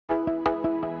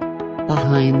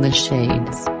Behind the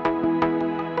Shades.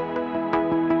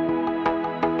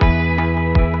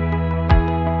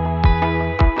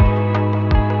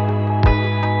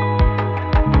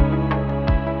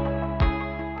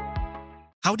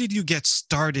 How did you get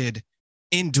started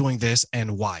in doing this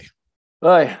and why?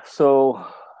 Right. So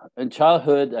in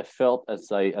childhood, I felt as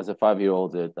a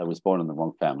 5-year-old that I was born in the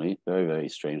wrong family. Very, very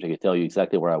strange. I can tell you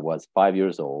exactly where I was 5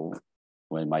 years old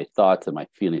when my thoughts and my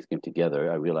feelings came together.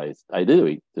 I realized I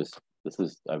did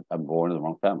I'm born in the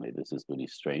wrong family. This is really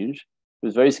strange. It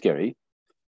was very scary,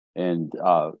 and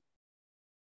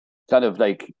kind of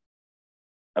like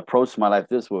approached my life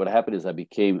this way. What happened is I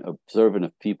became observant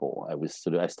of people.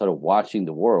 I started watching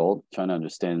the world, trying to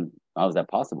understand how is that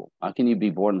possible? How can you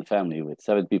be born in a family with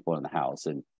 7 people in the house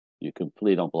and you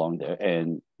completely don't belong there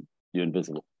and you're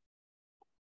invisible?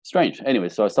 Strange. Anyway,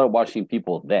 so I started watching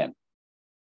people then.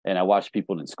 And I watched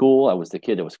people in school. I was the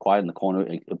kid that was quiet in the corner,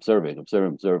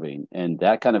 observing. And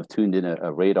that kind of tuned in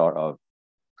a radar of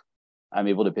I'm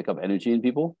able to pick up energy in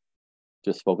people,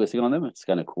 just focusing on them. It's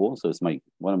kind of cool. So it's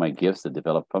one of my gifts that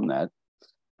developed from that.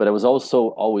 But I was also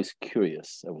always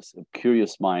curious. I was a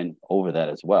curious mind over that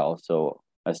as well. So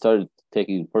I started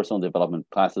taking personal development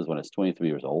classes when I was 23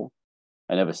 years old.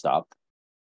 I never stopped.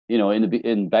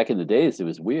 Back in the days, it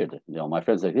was weird. My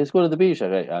friends like, let's go to the beach.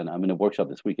 I'm in a workshop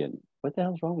this weekend. What the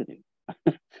hell's wrong with you?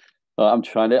 I'm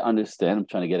trying to understand. I'm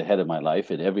trying to get ahead of my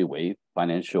life in every way,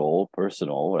 financial,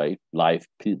 personal, right? Life,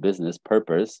 business,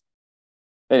 purpose.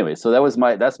 Anyway, so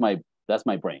that's my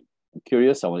brain. I'm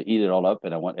curious. I want to eat it all up,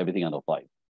 and I want everything out of life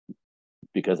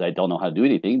because I don't know how to do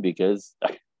anything because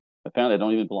apparently I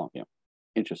don't even belong here.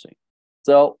 Interesting.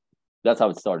 So that's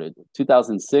how it started.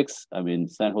 2006, I'm in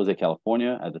San Jose,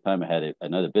 California. At the time, I had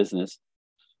another business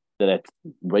that I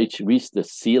reached the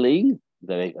ceiling.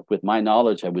 With my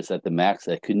knowledge, I was at the max.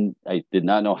 I did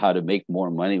not know how to make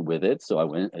more money with it. So I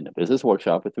went in a business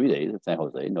workshop for 3 days in San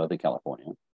Jose, Northern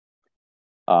California.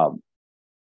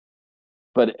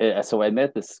 So I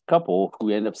met this couple who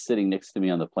ended up sitting next to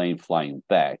me on the plane flying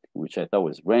back, which I thought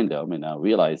was random. And I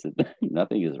realized that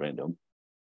nothing is random.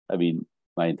 I mean,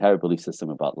 my entire belief system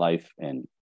about life and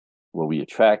what we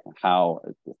attract, how,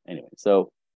 anyway. So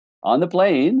on the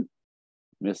plane,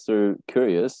 Mr.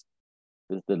 Curious,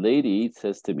 the lady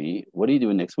says to me, "What are you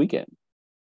doing next weekend?"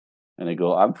 And I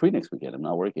go, "I'm free next weekend. I'm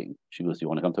not working." She goes, "Do you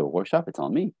want to come to a workshop? It's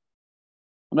on me."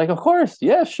 I'm like, "Of course.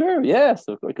 Yeah, sure. Yes,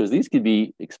 of course. Because these could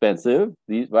be expensive,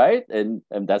 right? And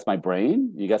that's my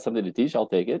brain. You got something to teach, I'll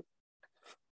take it."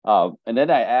 And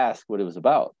then I asked what it was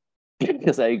about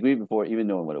because I agreed before even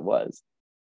knowing what it was.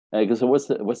 And I go, "So what's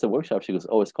the workshop?" She goes,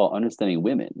 "Oh, it's called Understanding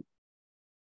Women."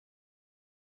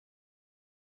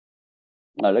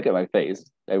 I look at my face.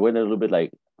 I went a little bit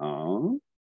like, oh,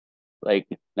 like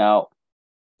now.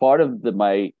 Part of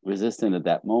my resistance at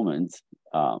that moment,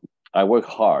 I work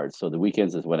hard. So the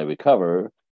weekends is when I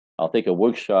recover. I'll take a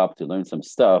workshop to learn some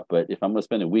stuff. But if I'm going to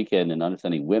spend a weekend in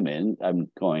understanding women, I'm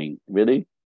going, really?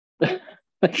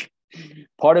 Like,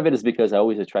 part of it is because I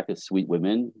always attracted sweet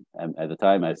women. At the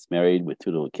time, I was married with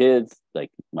 2 little kids.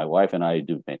 Like my wife and I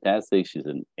do fantastic. She's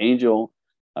an angel.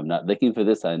 I'm not looking for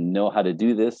this. I know how to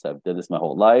do this. I've done this my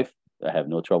whole life. I have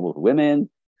no trouble with women.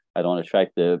 I don't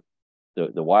attract the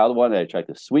wild one. I attract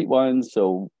the sweet ones.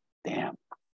 So damn.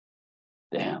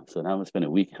 So now I'm gonna spend a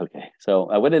week. Okay. So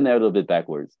I went in there a little bit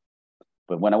backwards.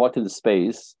 But when I walked into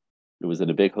space, it was in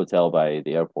a big hotel by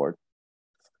the airport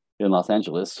in Los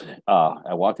Angeles.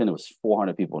 I walked in, it was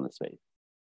 400 people in the space.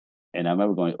 And I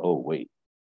remember going, oh, wait,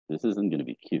 this isn't going to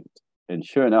be cute. And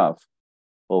sure enough,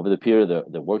 over the period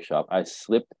of the workshop, I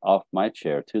slipped off my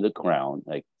chair to the ground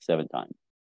like 7 times,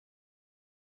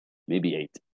 maybe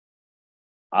 8.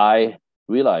 I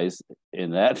realized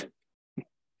in that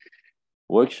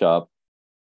workshop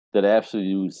that I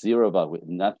absolutely knew zero about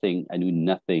nothing. I knew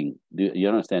nothing. Do you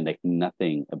understand? Like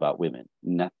nothing about women,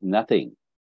 nothing.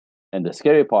 And the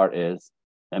scary part is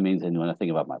that means I knew nothing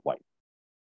about my wife.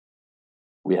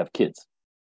 We have kids.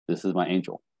 This is my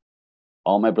angel.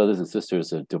 All my brothers and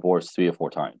sisters are divorced 3 or 4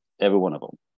 times, every one of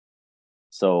them.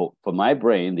 So for my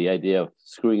brain, the idea of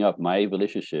screwing up my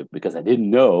relationship because I didn't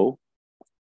know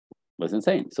was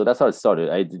insane. So that's how it started.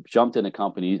 I jumped in a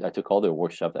company. I took all their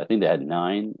workshops. I think they had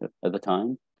 9 at the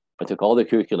time. I took all the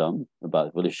curriculum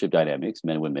about relationship dynamics,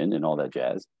 men, women, and all that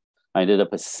jazz. I ended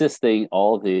up assisting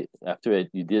you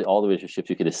did all the relationships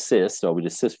you could assist. So I would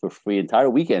assist for free entire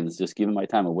weekends, just giving my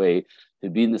time away to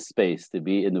be in the space, to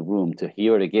be in the room, to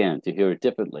hear it again, to hear it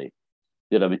differently.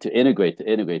 To integrate.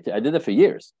 I did that for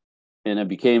years. And I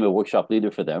became a workshop leader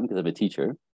for them because I'm a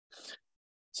teacher.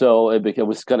 So it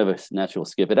was kind of a natural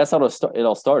skip. And that's how it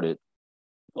all started.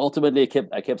 ultimately,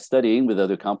 I kept studying with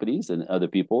other companies and other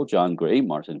people: John Gray,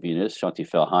 Martin Venus, Shanti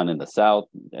Felhan in the South,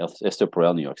 Esther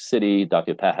Perel, New York City,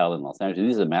 Dr. Pat Howell in Los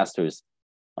Angeles. These are masters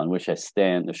on which I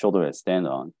stand, the shoulder I stand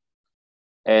on.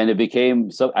 And it became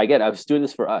so. Again, I was doing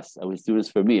this for us. I was doing this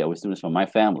for me. I was doing this for my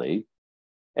family,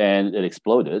 and it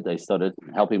exploded. I started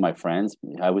helping my friends.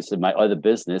 I was in my other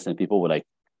business, and people would like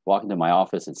walk into my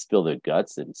office and spill their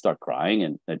guts and start crying,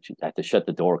 and I had to shut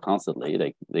the door constantly.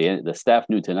 Like the staff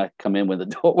knew to not come in when the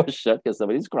door was shut because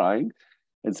somebody's crying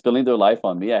and spilling their life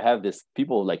on me. I have this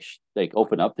people like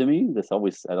open up to me. This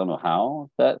always, I don't know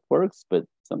how that works, but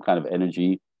some kind of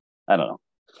energy. I don't know.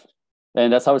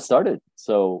 And that's how it started.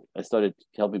 So I started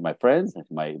helping my friends,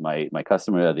 my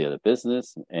customer at the other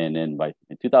business, and then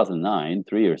in 2009,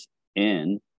 3 years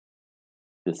in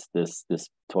this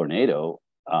tornado,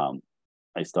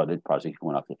 I started Project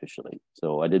Equinox officially.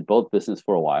 So I did both business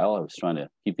for a while. I was trying to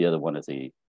keep the other one as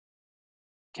a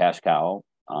cash cow,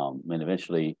 and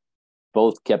eventually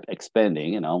both kept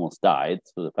expanding, and I almost died.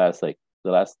 So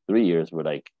the last 3 years were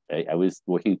like I was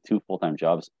working 2 full-time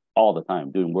jobs all the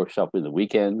time, doing workshop in the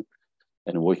weekend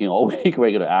and working all week,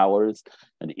 regular hours,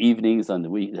 and evenings on the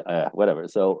week, whatever.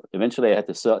 So eventually I had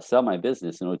to sell my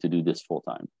business in order to do this full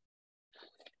time.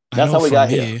 I That's know how we for got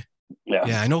here. me, Yeah.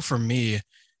 yeah, I know for me,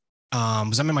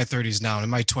 because I'm in my 30s now,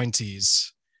 in my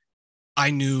 20s,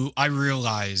 I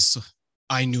realized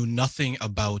I knew nothing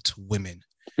about women.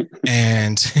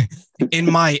 And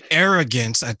in my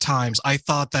arrogance at times, I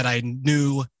thought that I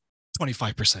knew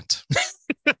 25%.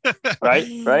 Right.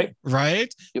 Right.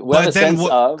 Right. We have a But then sense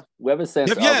what? of, we have a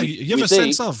sense Yeah, of, you have we a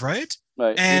sense think, of, right?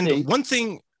 right. We And think, one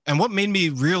thing, and what made me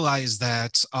realize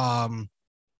that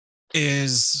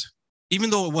is even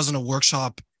though it wasn't a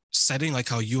workshop setting like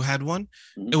how you had one,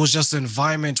 it was just an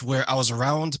environment where I was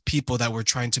around people that were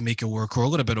trying to make it work, or a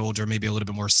little bit older, maybe a little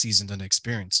bit more seasoned and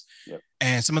experienced. Yep.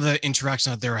 And some of the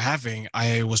interaction that they were having,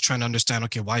 I was trying to understand,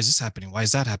 okay, why is this happening? Why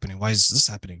is that happening? Why is this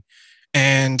happening?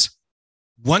 And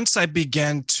once I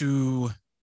began to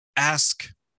ask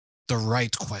the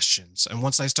right questions, and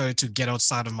once I started to get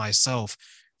outside of myself,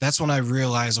 that's when I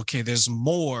realized, okay, there's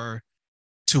more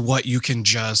to what you can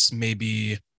just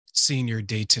maybe see in your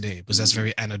day to day, because that's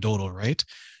very anecdotal, right?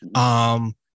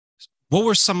 What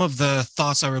were some of the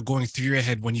thoughts that were going through your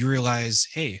head when you realize,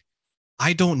 hey,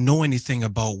 I don't know anything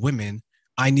about women.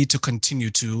 I need to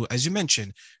continue to, as you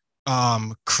mentioned,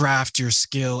 craft your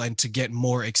skill and to get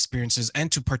more experiences and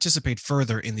to participate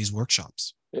further in these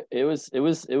workshops? it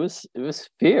was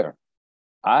fear.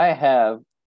 I have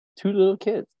 2 little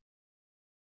kids,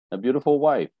 a beautiful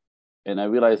wife, and I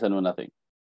realized I know nothing.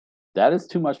 That is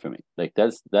too much for me. Like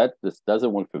this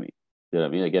doesn't work for me. You know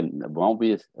what I mean? Again, it won't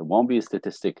be a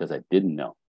statistic because I didn't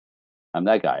know. I'm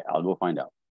that guy. I'll go find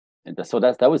out. And so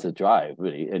that was a drive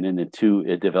really, and then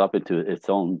it developed into its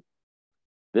own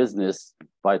business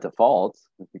by default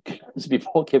because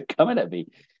people kept coming at me.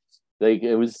 Like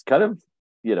it was kind of,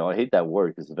 I hate that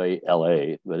word because it's very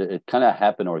LA, but it kind of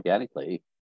happened organically.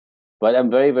 But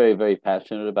I'm very, very, very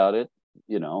passionate about it.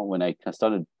 When I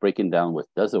started breaking down what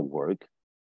doesn't work,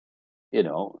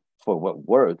 for what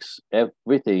works,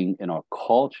 everything in our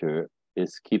culture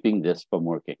is keeping this from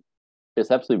working.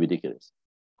 It's absolutely ridiculous.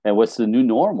 And what's the new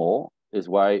normal is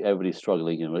why everybody's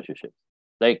struggling in relationships.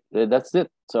 Like that's it.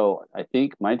 So I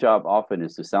think my job often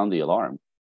is to sound the alarm.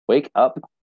 Wake up,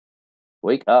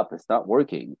 wake up. It's not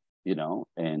working,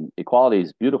 and equality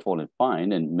is beautiful and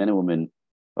fine, and men and women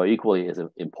are equally as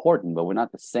important, but we're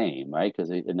not the same, right? Because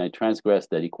and I transgress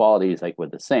that equality is like we're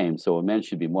the same. So a man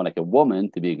should be more like a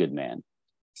woman to be a good man.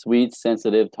 Sweet,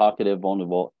 sensitive, talkative,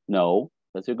 vulnerable. No,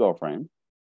 that's your girlfriend.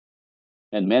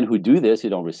 And men who do this, you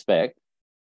don't respect.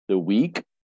 They're weak,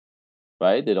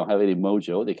 right? They don't have any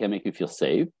mojo. They can't make you feel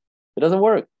safe. It doesn't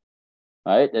work,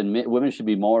 right? And women should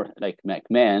be more like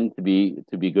men to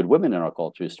be good women in our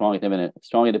culture, strong,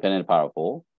 independent,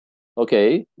 powerful.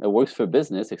 Okay, it works for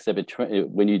business, except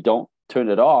when you don't turn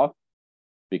it off,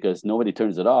 because nobody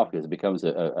turns it off, because it becomes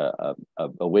a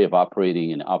way of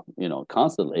operating and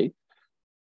constantly.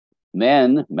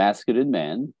 Masculine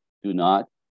men,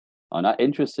 are not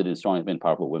interested in strong and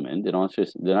powerful women. They're not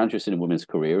interested in women's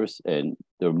careers and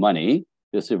their money.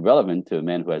 It's irrelevant to a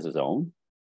man who has his own.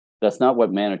 That's not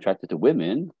what men are attracted to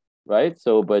women, right?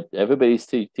 So, but everybody's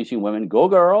teaching women, go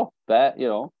girl,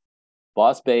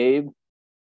 boss babe,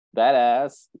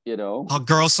 badass, A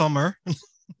girl summer.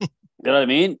 You know what I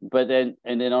mean? But then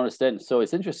understand. So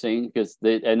it's interesting because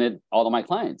then all of my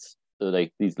clients, so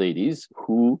like these ladies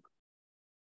who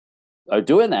are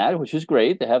doing that, which is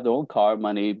great. They have their own car,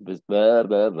 money, blah,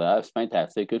 blah, blah. It's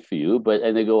fantastic. Good for you.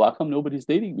 And they go, how come nobody's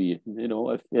dating me?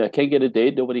 I can't get a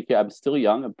date. Nobody cares. I'm still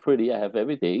young. I'm pretty. I have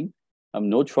everything. I'm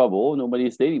no trouble.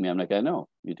 Nobody's dating me. I'm like, I know.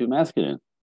 You're too masculine.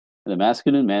 And the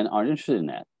masculine men aren't interested in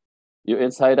that. You're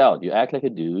inside out. You act like a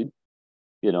dude,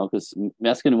 because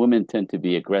masculine women tend to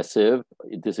be aggressive,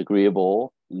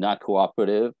 disagreeable, not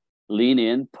cooperative, lean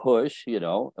in, push,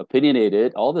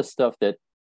 opinionated, all the stuff that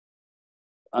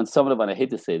on some of them, and I hate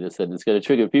to say this, and it's going to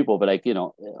trigger people, but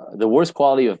the worst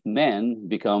quality of men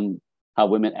become how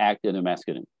women act in a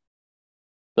masculine.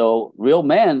 So real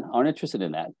men aren't interested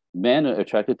in that. Men are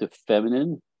attracted to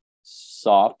feminine,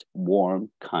 soft, warm,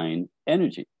 kind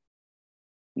energy.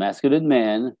 Masculine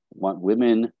men want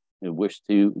women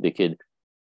who they could,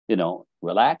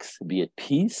 relax, be at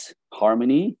peace,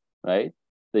 harmony, right?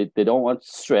 They don't want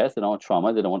stress, they don't want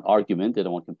trauma, they don't want argument, they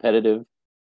don't want competitive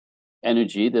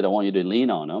energy, they don't want you to lean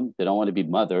on them, they don't want to be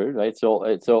mothered, right?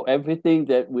 So everything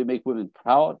that we make women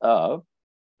proud of,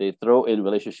 they throw in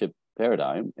relationship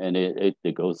paradigm, and it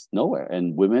goes nowhere.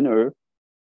 And women are,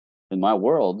 in my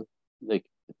world, like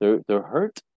they're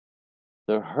hurt.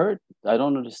 They're hurt. I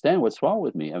don't understand what's wrong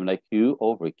with me. I'm like, you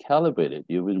over-calibrated.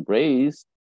 You've embraced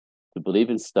to believe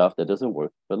in stuff that doesn't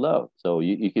work for love. So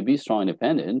you can be strong,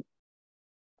 independent,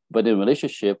 but in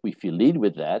relationship, if you lead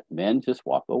with that, men just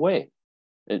walk away.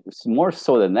 It's more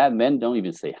so than that. Men don't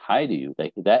even say hi to you.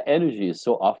 Like that energy is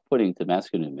so off-putting to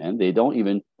masculine men. They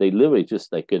literally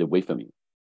just like get away from you.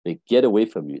 They get away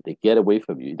from you. They get away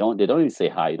from you. They don't even say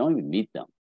hi. You don't even meet them.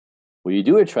 What you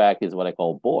do attract is what I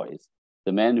call boys.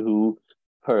 The men who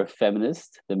are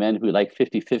feminist, the men who like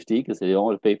 50-50 because they don't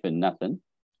want to pay for nothing,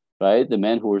 right? The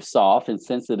men who are soft and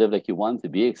sensitive like you want to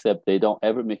be, except they don't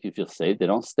ever make you feel safe. They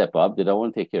don't step up. They don't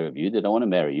want to take care of you. They don't want to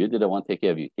marry you. They don't want to take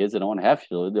care of your kids. They don't want to have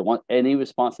children. They want any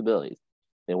responsibilities.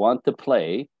 They want to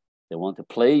play. They want to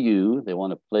play you. They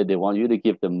want to play. They want you to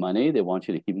give them money. They want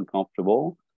you to keep them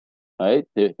comfortable, right?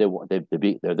 They're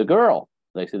the girl.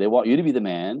 Like, so they want you to be the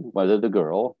man, while they're the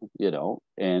girl,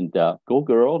 and go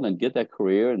girl and get that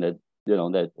career and that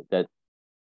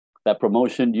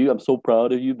promotion. I'm so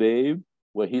proud of you, babe.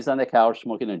 Where he's on the couch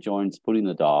smoking a joint, putting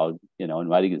the dog, and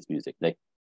writing his music. Like,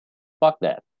 fuck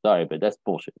that. Sorry, but that's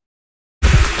bullshit.